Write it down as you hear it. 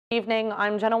Evening,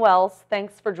 I'm Jenna Wells.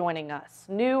 Thanks for joining us.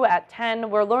 New at 10,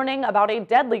 we're learning about a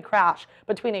deadly crash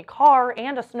between a car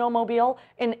and a snowmobile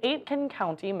in Aitkin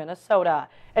County, Minnesota.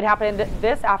 It happened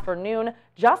this afternoon,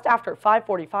 just after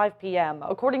 5:45 p.m.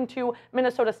 According to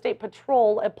Minnesota State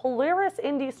Patrol, a Polaris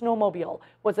Indy snowmobile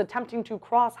was attempting to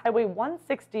cross Highway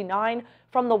 169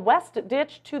 from the west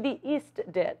ditch to the east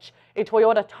ditch. A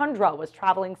Toyota Tundra was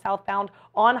traveling southbound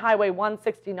on Highway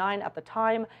 169 at the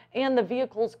time, and the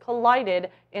vehicles collided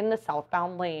in the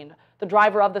southbound lane. The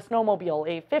driver of the snowmobile,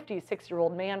 a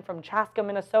 56-year-old man from Chaska,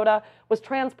 Minnesota, was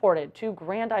transported to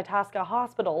Grand Itasca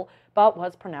Hospital but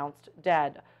was pronounced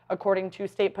dead. According to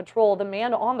State Patrol, the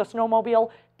man on the snowmobile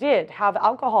did have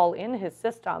alcohol in his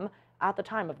system at the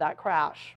time of that crash.